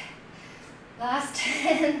 Last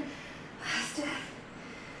 10, last 10.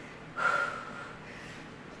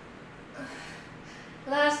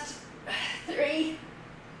 Last 3,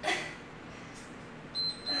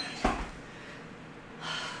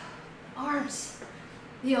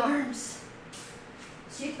 the arms.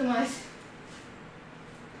 Shake them out.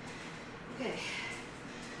 Okay.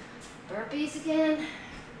 Burpees again.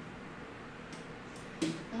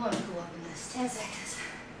 I'm going to go up in this. 10 seconds.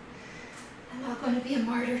 I'm not going to be a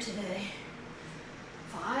martyr today.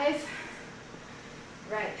 5.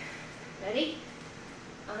 Right. Ready?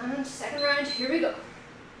 And second round. Here we go.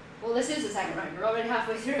 Well, this is the second round. We're already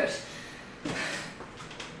halfway through it.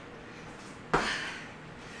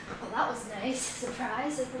 Well, that was nice.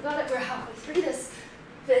 Surprise. I forgot it. We're halfway through this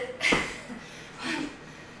bit. 1,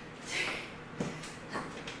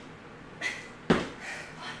 2.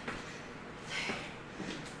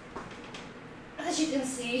 As you can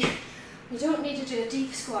see, you don't need to do a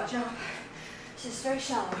deep squat jump. It's just very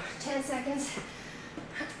shallow. 10 seconds.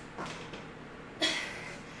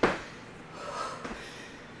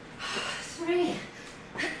 3.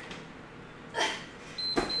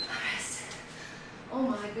 Rest. Oh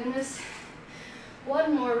my goodness.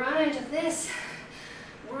 One more round of this.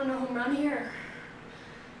 We're on a home run here.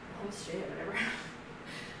 Home straight, whatever.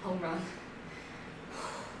 Home run.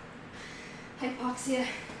 Hypoxia.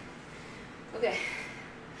 Okay.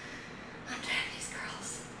 I'm trying these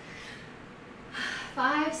curls.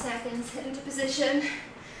 5 seconds. Hit into position.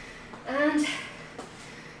 And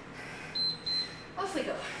off we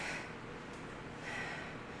go.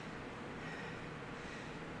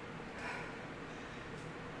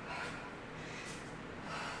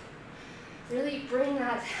 Really bring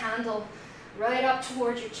that handle right up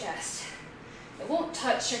towards your chest. It won't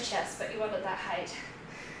touch your chest, but you want it that height.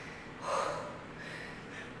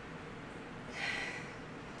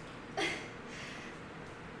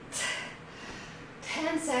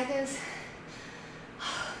 10 seconds.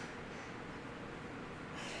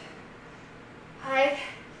 5.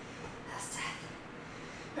 That's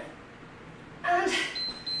 10. And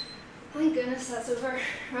thank goodness that's over.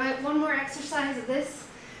 Right, one more exercise of this.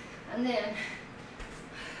 And then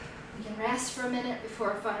we can rest for a minute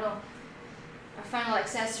before our final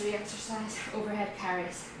accessory exercise, overhead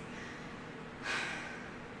carries.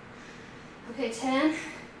 Okay, 10.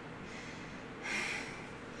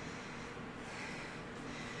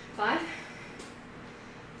 5.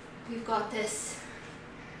 We've got this.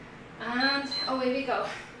 And away we go.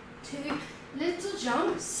 2 little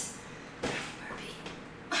jumps.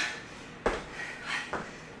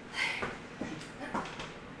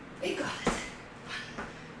 We got it.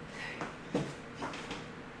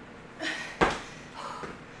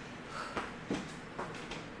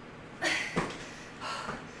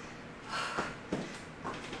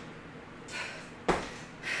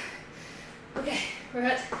 1. Okay, we're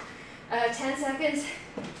at 10 seconds.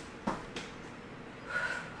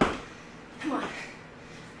 Come on.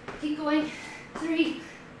 Keep going. 3.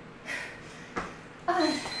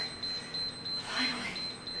 And finally.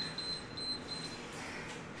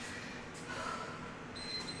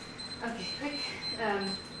 Okay, quick.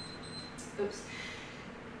 Oops.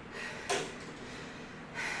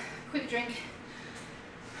 Quick drink.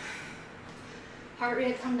 Heart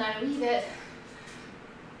rate come down a wee bit.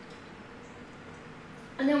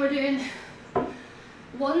 And then we're doing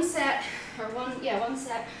one set of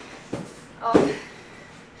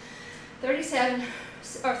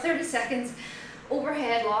 30 seconds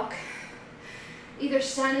overhead lock. Either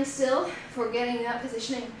standing still for getting that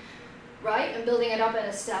positioning right and building it up in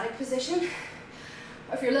a static position,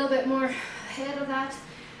 or if you're a little bit more ahead of that,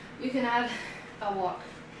 you can add a walk.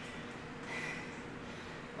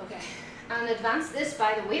 Okay, and advance this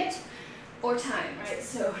by the weight or time, right?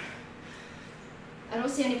 So I don't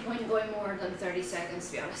see any point in going more than 30 seconds,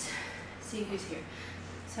 to be honest. See who's here.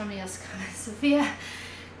 Somebody else coming. Sophia,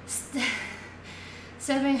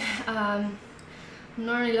 stepping. I'm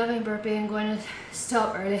normally loving burpee. I'm going to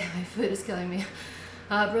stop early. My foot is killing me.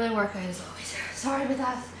 Brilliant workout as always. Sorry about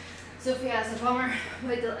that. Sophia has a bummer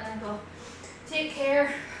with the ankle. Take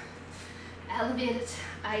care. Elevated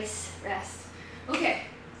ice rest. Okay,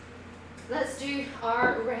 let's do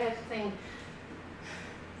our red thing.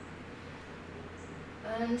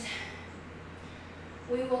 And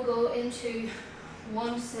we will go into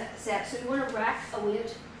one set. So you want to rack a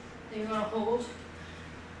weight that you're going to hold,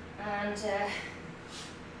 and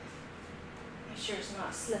make sure it's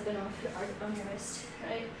not slipping off on your wrist,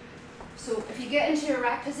 right? So if you get into your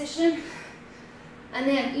rack position, and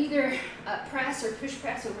then either press or push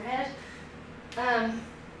press overhead, and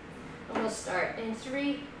we'll start in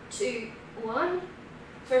 3, 2, 1.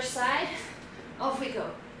 First side, off we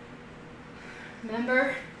go.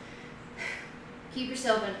 Remember, keep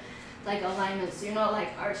yourself in like alignment, so you're not like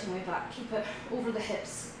arching way back. Keep it over the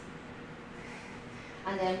hips.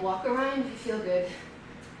 And then walk around if you feel good.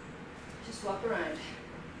 Just walk around.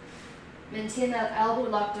 Maintain that elbow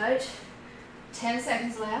locked out. 10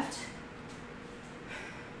 seconds left.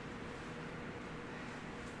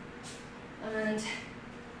 And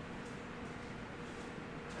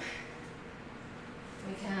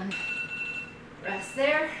we can rest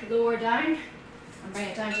there, lower down, and bring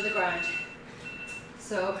it down to the ground.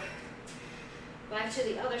 So back to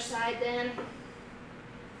the other side then.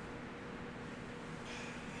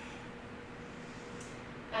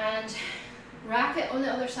 And rack it on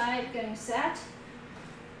the other side, getting set.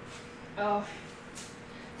 Oh,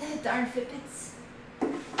 darn Fitbits.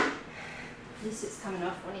 At least it's coming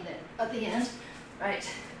off only at the end. Right,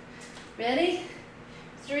 ready?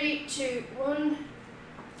 3, 2, 1,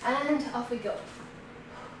 and off we go.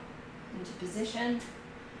 Into position.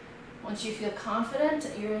 Once you feel confident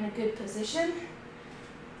that you're in a good position,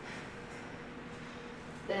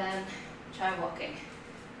 then try walking.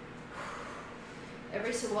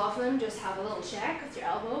 Every so often, just have a little check with your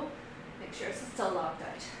elbow. Make sure it's still locked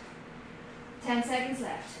out. 10 seconds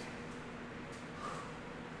left.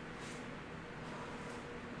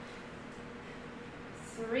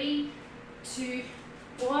 Three, 2,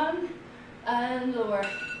 1, and lower.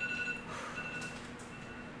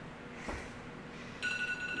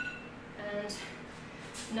 And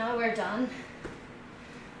now we're done.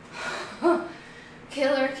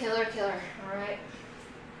 Killer, killer, killer. All right.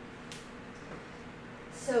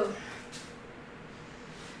 So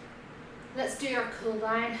let's do our cool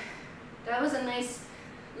down. That was a nice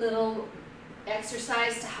little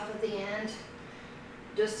exercise to have at the end,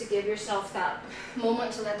 just to give yourself that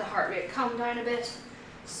moment to let the heart rate calm down a bit.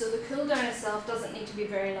 So the cool down itself doesn't need to be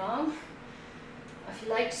very long. If you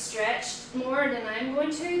like to stretch more than I'm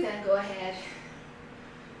going to, then go ahead.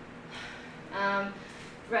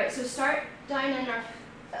 Right, so start down in our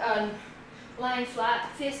lying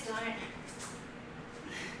flat, face down.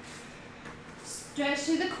 Stretch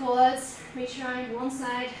through the quads, reach around one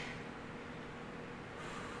side.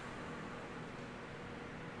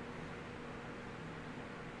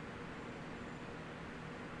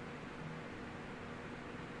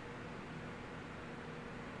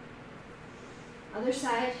 Other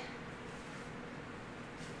side.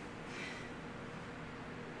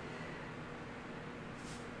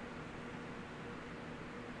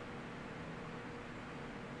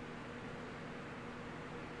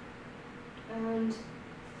 And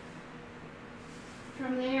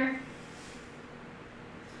from there,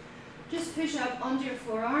 just push up onto your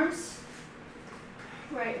forearms.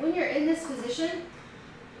 Right, when you're in this position,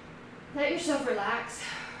 let yourself relax.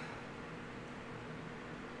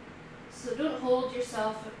 So don't hold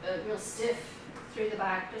yourself real stiff through the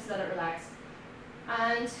back, just let it relax.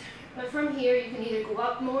 And from here, you can either go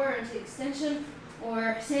up more into extension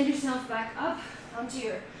or send yourself back up onto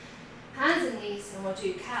your hands and knees, and we'll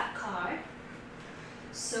do cat-cow.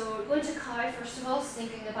 So we're going to cow first of all,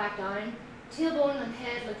 sinking the back down, tailbone and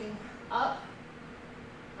head looking up.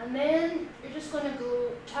 And then you're just going to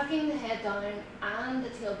go tucking the head down and the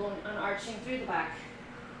tailbone and arching through the back.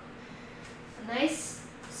 A nice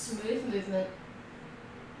smooth movement.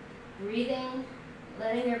 Breathing,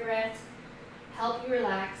 letting your breath help you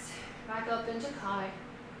relax. Back up into cow.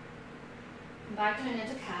 And back down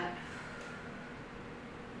into cat.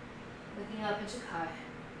 Looking up into cow.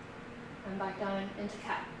 And back down into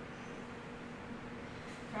cat.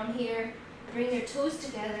 From here, bring your toes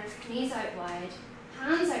together, knees out wide,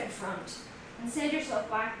 hands out in front, and send yourself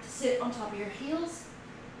back to sit on top of your heels.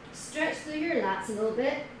 Stretch through your lats a little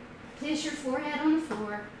bit, place your forehead on the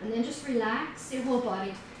floor, and then just relax your whole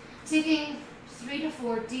body, taking 3 to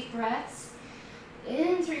 4 deep breaths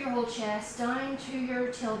in through your whole chest, down to your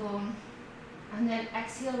tailbone, and then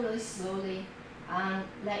exhale really slowly and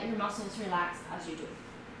let your muscles relax as you do.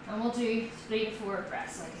 And we'll do 3 to 4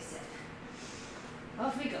 breaths, like I said.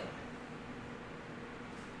 Off we go.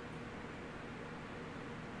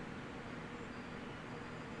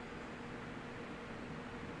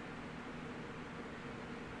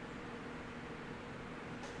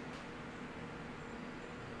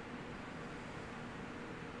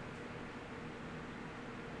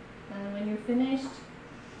 And when you're finished,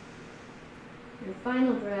 your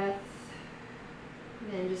final breath,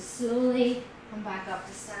 then just slowly come back up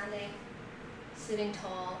to standing, sitting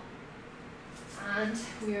tall, and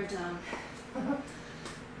we are done.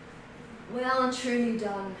 Well and truly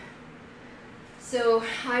done. So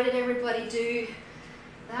how did everybody do?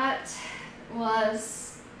 That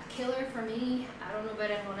was a killer for me. I don't know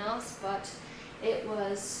about anyone else, but it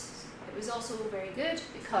was also very good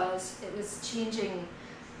because it was changing,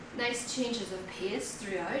 nice changes of pace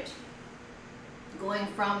throughout, going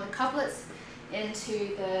from the couplets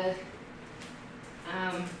into the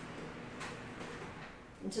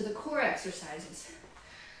into the core exercises.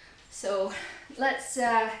 So let's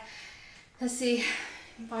see,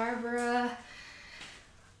 Barbara.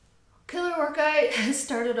 Killer workout.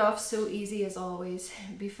 Started off so easy as always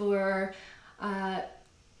before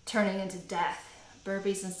turning into death.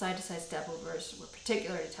 Burpees and side to side step overs were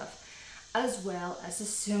particularly tough, as well as the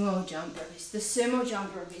sumo jump burpees. The sumo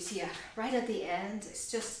jump burpees, yeah, right at the end,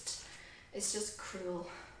 it's just cruel.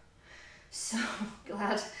 So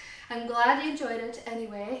I'm glad you enjoyed it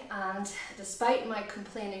anyway, and despite my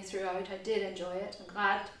complaining throughout, I did enjoy it. I'm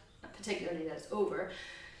glad particularly that it's over.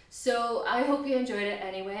 So I hope you enjoyed it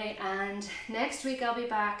anyway, and next week I'll be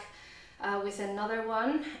back with another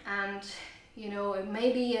one, and you know, it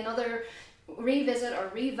may be another revisit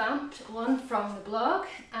or revamped one from the blog.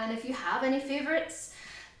 And if you have any favorites,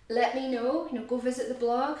 let me know. You know, go visit the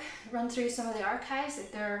blog, run through some of the archives.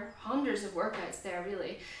 Like, there are hundreds of workouts there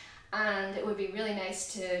really, and it would be really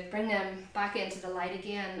nice to bring them back into the light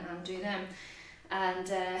again and do them.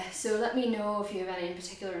 And so let me know if you have any in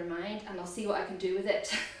particular in mind, and I'll see what I can do with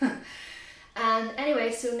it. And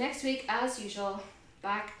anyway, so next week as usual,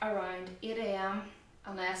 back around 8 AM,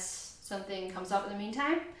 unless something comes up in the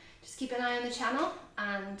meantime. Just keep an eye on the channel,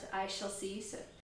 and I shall see you soon.